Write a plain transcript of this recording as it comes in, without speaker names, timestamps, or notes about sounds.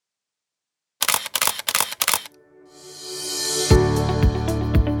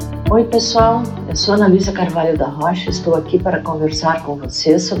Oi pessoal, eu sou Ana Luísa Carvalho da Rocha, estou aqui para conversar com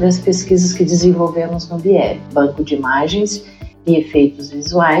vocês sobre as pesquisas que desenvolvemos no BIEV, Banco de Imagens e Efeitos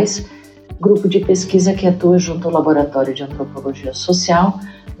Visuais, grupo de pesquisa que atua junto ao Laboratório de Antropologia Social,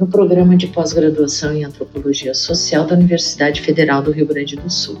 no programa de pós-graduação em Antropologia Social da Universidade Federal do Rio Grande do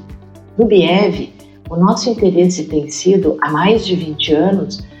Sul. No BIEV, o nosso interesse tem sido, há mais de 20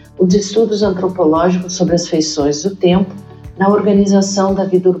 anos, os estudos antropológicos sobre as feições do tempo na organização da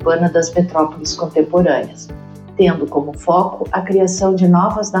vida urbana das metrópoles contemporâneas, tendo como foco a criação de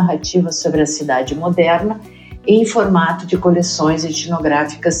novas narrativas sobre a cidade moderna em formato de coleções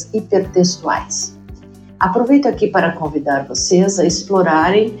etnográficas hipertextuais. Aproveito aqui para convidar vocês a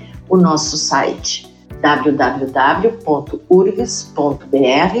explorarem o nosso site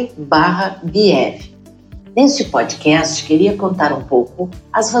www.urgs.br/BIEV. Neste podcast, queria contar um pouco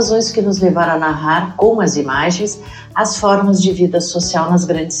as razões que nos levaram a narrar com as imagens as formas de vida social nas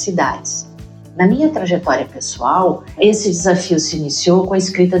grandes cidades. Na minha trajetória pessoal, esse desafio se iniciou com a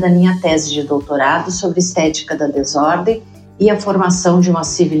escrita da minha tese de doutorado sobre estética da desordem e a formação de uma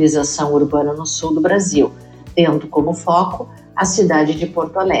civilização urbana no sul do Brasil, tendo como foco a cidade de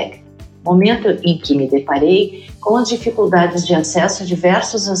Porto Alegre. Momento em que me deparei com as dificuldades de acesso a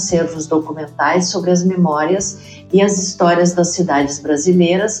diversos acervos documentais sobre as memórias e as histórias das cidades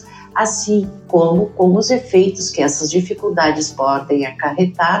brasileiras, assim como com os efeitos que essas dificuldades podem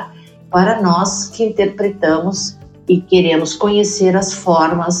acarretar para nós que interpretamos e queremos conhecer as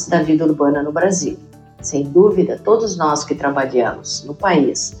formas da vida urbana no Brasil. Sem dúvida, todos nós que trabalhamos no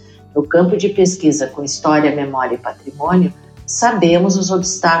país, no campo de pesquisa com história, memória e patrimônio, sabemos os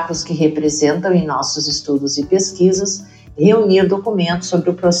obstáculos que representam em nossos estudos e pesquisas reunir documentos sobre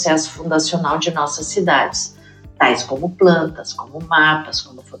o processo fundacional de nossas cidades, tais como plantas, como mapas,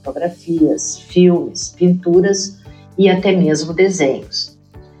 como fotografias, filmes, pinturas e até mesmo desenhos.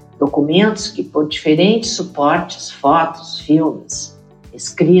 Documentos que, por diferentes suportes, fotos, filmes,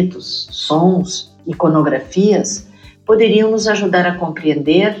 escritos, sons, iconografias, poderiam nos ajudar a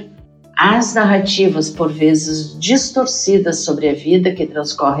compreender as narrativas, por vezes distorcidas, sobre a vida que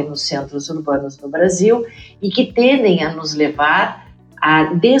transcorre nos centros urbanos do Brasil e que tendem a nos levar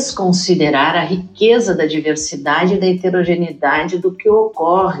a desconsiderar a riqueza da diversidade e da heterogeneidade do que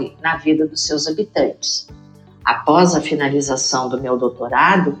ocorre na vida dos seus habitantes. Após a finalização do meu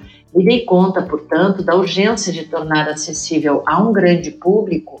doutorado, me dei conta, portanto, da urgência de tornar acessível a um grande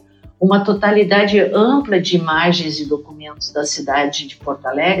público uma totalidade ampla de imagens e documentos da cidade de Porto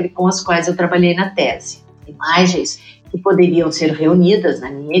Alegre com as quais eu trabalhei na tese. Imagens que poderiam ser reunidas, na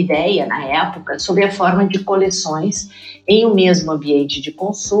minha ideia, na época, sob a forma de coleções em um mesmo ambiente de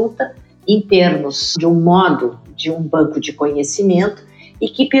consulta, em termos de um modo de um banco de conhecimento e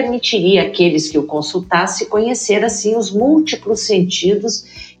que permitiria àqueles que o consultassem conhecer, assim, os múltiplos sentidos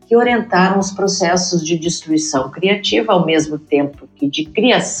que orientaram os processos de destruição criativa, ao mesmo tempo que de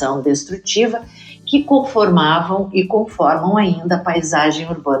criação destrutiva, que conformavam e conformam ainda a paisagem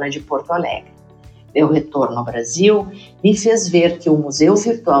urbana de Porto Alegre. Meu retorno ao Brasil me fez ver que o Museu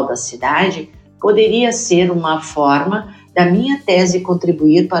Virtual da Cidade poderia ser uma forma da minha tese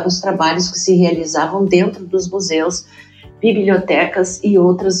contribuir para os trabalhos que se realizavam dentro dos museus, bibliotecas e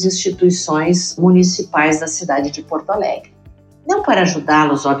outras instituições municipais da cidade de Porto Alegre. Não para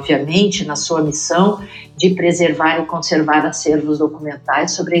ajudá-los, obviamente, na sua missão de preservar e conservar acervos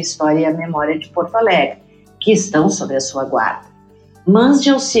documentais sobre a história e a memória de Porto Alegre, que estão sob a sua guarda, mas de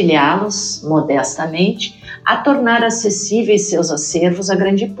auxiliá-los, modestamente, a tornar acessíveis seus acervos a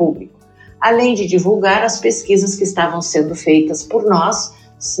grande público, além de divulgar as pesquisas que estavam sendo feitas por nós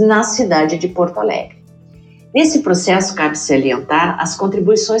na cidade de Porto Alegre. Nesse processo, cabe salientar as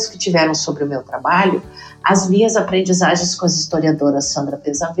contribuições que tiveram sobre o meu trabalho as minhas aprendizagens com as historiadoras Sandra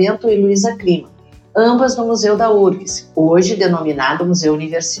Pesavento e Luísa Clima, ambas no Museu da URGS, hoje denominado Museu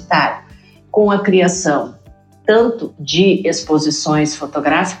Universitário, com a criação tanto de exposições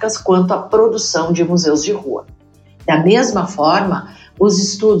fotográficas quanto a produção de museus de rua. Da mesma forma, os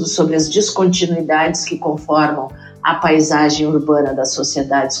estudos sobre as descontinuidades que conformam a paisagem urbana das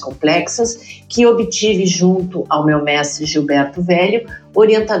sociedades complexas, que obtive junto ao meu mestre Gilberto Velho,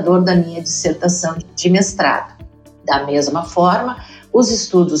 orientador da minha dissertação de mestrado. Da mesma forma, os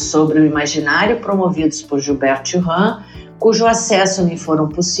estudos sobre o imaginário promovidos por Gilbert Thuram, cujo acesso me foram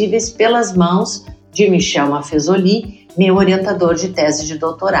possíveis pelas mãos de Michel Maffezoli, meu orientador de tese de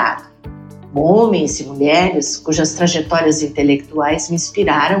doutorado. Homens e mulheres cujas trajetórias intelectuais me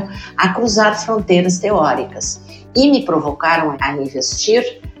inspiraram a cruzar fronteiras teóricas e me provocaram a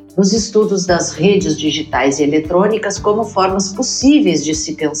investir nos estudos das redes digitais e eletrônicas como formas possíveis de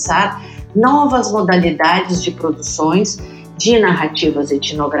se pensar novas modalidades de produções de narrativas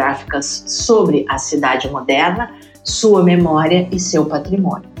etnográficas sobre a cidade moderna, sua memória e seu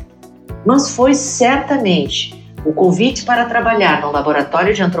patrimônio. Mas foi certamente o convite para trabalhar no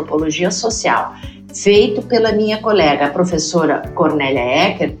Laboratório de Antropologia Social, feito pela minha colega, a professora Cornélia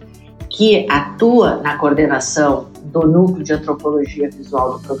Ecker, que atua na coordenação do Núcleo de Antropologia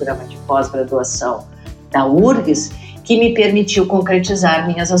Visual do Programa de Pós-Graduação da URGS, que me permitiu concretizar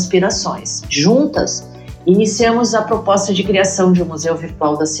minhas aspirações. Juntas, iniciamos a proposta de criação de um museu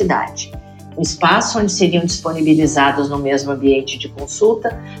virtual da cidade, um espaço onde seriam disponibilizados no mesmo ambiente de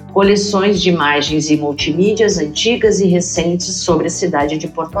consulta coleções de imagens e multimídias antigas e recentes sobre a cidade de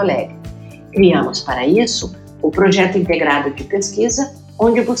Porto Alegre. Criamos para isso o projeto integrado de pesquisa,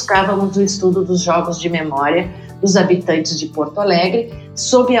 onde buscávamos o estudo dos jogos de memória dos habitantes de Porto Alegre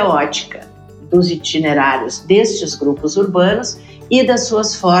sob a ótica dos itinerários destes grupos urbanos e das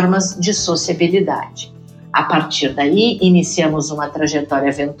suas formas de sociabilidade. A partir daí, iniciamos uma trajetória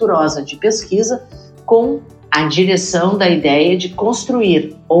aventurosa de pesquisa com a direção da ideia de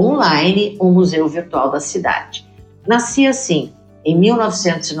construir online um museu virtual da cidade. Nascia assim, em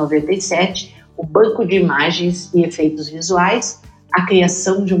 1997, o Banco de Imagens e Efeitos Visuais, a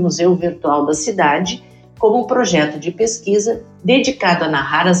criação de um museu virtual da cidade, como um projeto de pesquisa dedicado a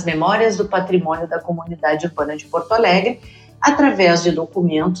narrar as memórias do patrimônio da comunidade urbana de Porto Alegre através de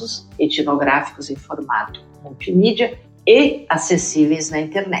documentos etnográficos em formato multimídia e acessíveis na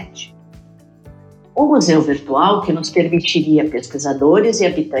internet. O museu virtual, que nos permitiria pesquisadores e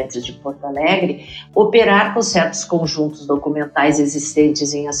habitantes de Porto Alegre operar com certos conjuntos documentais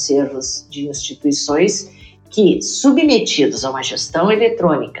existentes em acervos de instituições que, submetidos a uma gestão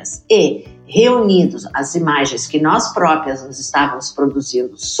eletrônica e reunidos as imagens que nós próprias nos estávamos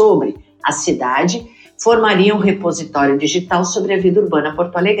produzindo sobre a cidade, formariam um repositório digital sobre a vida urbana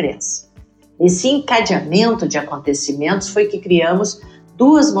porto-alegrense. Nesse encadeamento de acontecimentos foi que criamos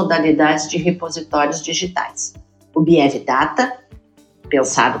duas modalidades de repositórios digitais. O BIEV Data,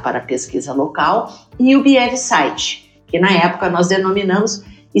 pensado para pesquisa local, e o BIEV Site, que na época nós denominamos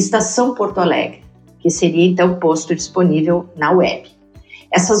Estação Porto Alegre, que seria então posto disponível na web.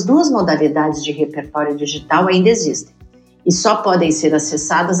 Essas duas modalidades de repertório digital ainda existem e só podem ser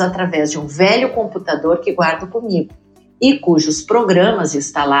acessadas através de um velho computador que guardo comigo e cujos programas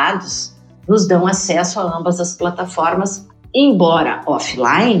instalados nos dão acesso a ambas as plataformas, embora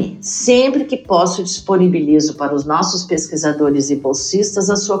offline, sempre que posso disponibilizo para os nossos pesquisadores e bolsistas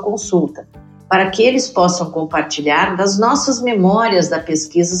a sua consulta, para que eles possam compartilhar das nossas memórias das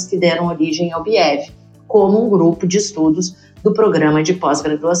pesquisas que deram origem ao BIEV, como um grupo de estudos do Programa de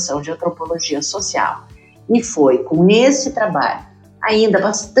Pós-Graduação de Antropologia Social. E foi com esse trabalho, ainda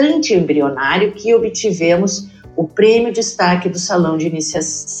bastante embrionário, que obtivemos o Prêmio Destaque do Salão de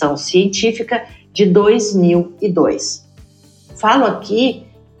Iniciação Científica de 2002. Falo aqui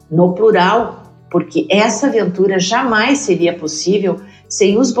no plural, porque essa aventura jamais seria possível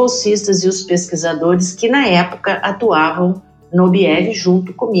sem os bolsistas e os pesquisadores que na época atuavam no BIEV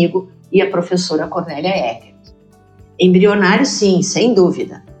junto comigo e a professora Cornélia Ecker. Embrionário sim, sem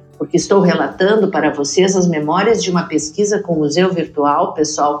dúvida, porque estou relatando para vocês as memórias de uma pesquisa com o Museu Virtual,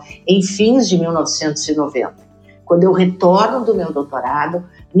 pessoal, em fins de 1990. Quando eu retorno do meu doutorado,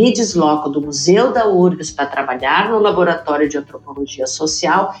 me desloco do Museu da URGS para trabalhar no Laboratório de Antropologia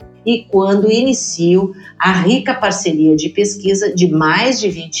Social e quando inicio a rica parceria de pesquisa de mais de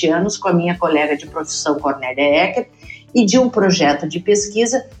 20 anos com a minha colega de profissão Cornélia Ecker e de um projeto de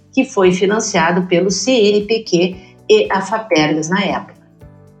pesquisa que foi financiado pelo CNPq e a FAPERGS na época.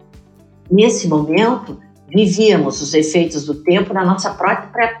 Nesse momento, vivíamos os efeitos do tempo na nossa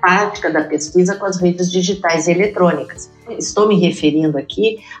própria prática da pesquisa com as redes digitais e eletrônicas. Estou me referindo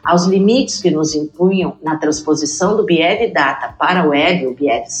aqui aos limites que nos impunham na transposição do BIEV Data para a web, o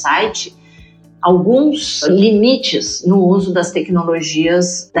BIEV Site, alguns limites no uso das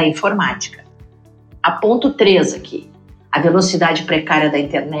tecnologias da informática. A ponto 3 aqui, a velocidade precária da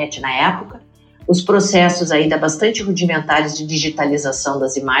internet na época, os processos ainda bastante rudimentares de digitalização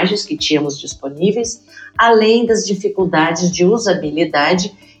das imagens que tínhamos disponíveis, além das dificuldades de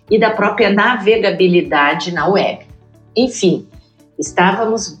usabilidade e da própria navegabilidade na web. Enfim,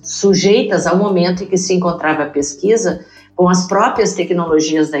 estávamos sujeitas ao momento em que se encontrava a pesquisa com as próprias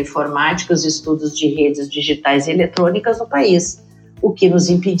tecnologias da informática e os estudos de redes digitais e eletrônicas no país, o que nos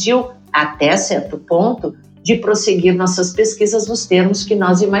impediu, até certo ponto, de prosseguir nossas pesquisas nos termos que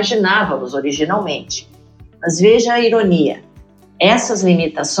nós imaginávamos originalmente. Mas veja a ironia, essas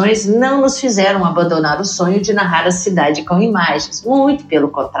limitações não nos fizeram abandonar o sonho de narrar a cidade com imagens, muito pelo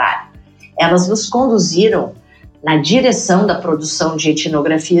contrário. Elas nos conduziram na direção da produção de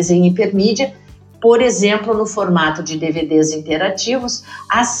etnografias em hipermídia por exemplo, no formato de DVDs interativos,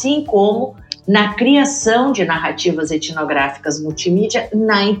 assim como na criação de narrativas etnográficas multimídia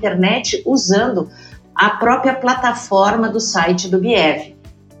na internet, usando a própria plataforma do site do BIEV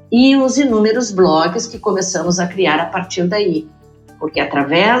e os inúmeros blogs que começamos a criar a partir daí, porque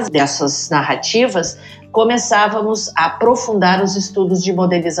através dessas narrativas começávamos a aprofundar os estudos de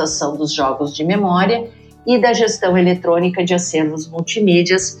modelização dos jogos de memória e da gestão eletrônica de acervos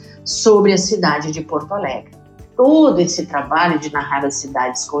multimídias sobre a cidade de Porto Alegre. Todo esse trabalho de narrar as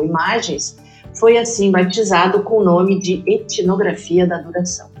cidades com imagens foi assim batizado com o nome de etnografia da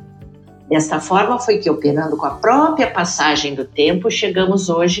duração. Desta forma foi que, operando com a própria passagem do tempo, chegamos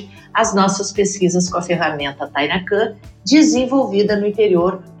hoje às nossas pesquisas com a ferramenta Tainacan, desenvolvida no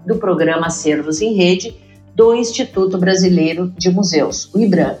interior do programa Acervos em Rede do Instituto Brasileiro de Museus, o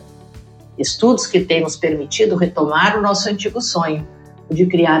IBRAM. Estudos que têm nos permitido retomar o nosso antigo sonho, de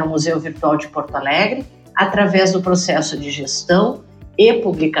criar um Museu Virtual de Porto Alegre através do processo de gestão e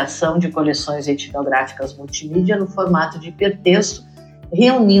publicação de coleções etnográficas multimídia no formato de hipertexto,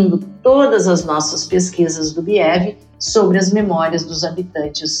 reunindo todas as nossas pesquisas do BIEV sobre as memórias dos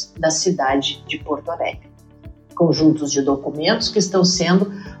habitantes da cidade de Porto Alegre. Conjuntos de documentos que estão sendo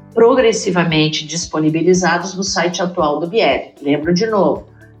progressivamente disponibilizados no site atual do BIEV. Lembro de novo,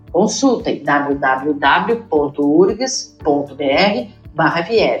 consultem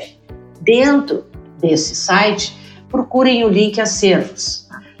www.urgs.br/BIEV. Dentro desse site, procurem o link Acervos.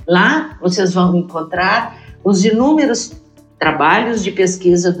 Lá vocês vão encontrar os inúmeros trabalhos de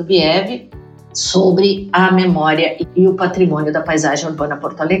pesquisa do BIEV sobre a memória e o patrimônio da paisagem urbana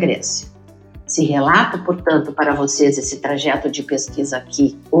porto-alegrense. Se relato, portanto, para vocês esse trajeto de pesquisa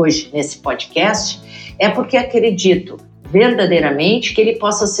aqui, hoje, nesse podcast, é porque acredito verdadeiramente que ele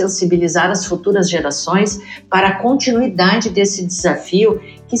possa sensibilizar as futuras gerações para a continuidade desse desafio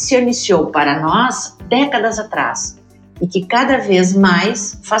que se iniciou para nós décadas atrás e que cada vez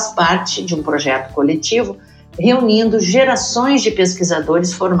mais faz parte de um projeto coletivo reunindo gerações de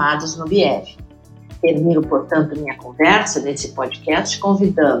pesquisadores formados no BIEV. Termino, portanto, minha conversa nesse podcast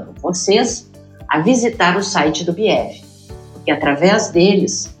convidando vocês a visitar o site do BIEV, porque através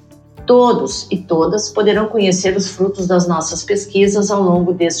deles, todos e todas poderão conhecer os frutos das nossas pesquisas ao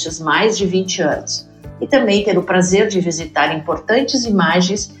longo destes mais de 20 anos e também ter o prazer de visitar importantes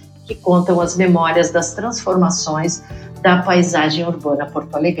imagens que contam as memórias das transformações da paisagem urbana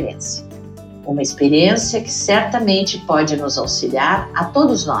porto-alegrense. Uma experiência que certamente pode nos auxiliar a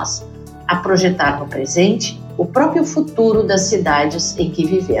todos nós a projetar no presente o próprio futuro das cidades em que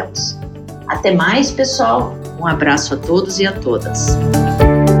vivemos. Até mais, pessoal. Um abraço a todos e a todas.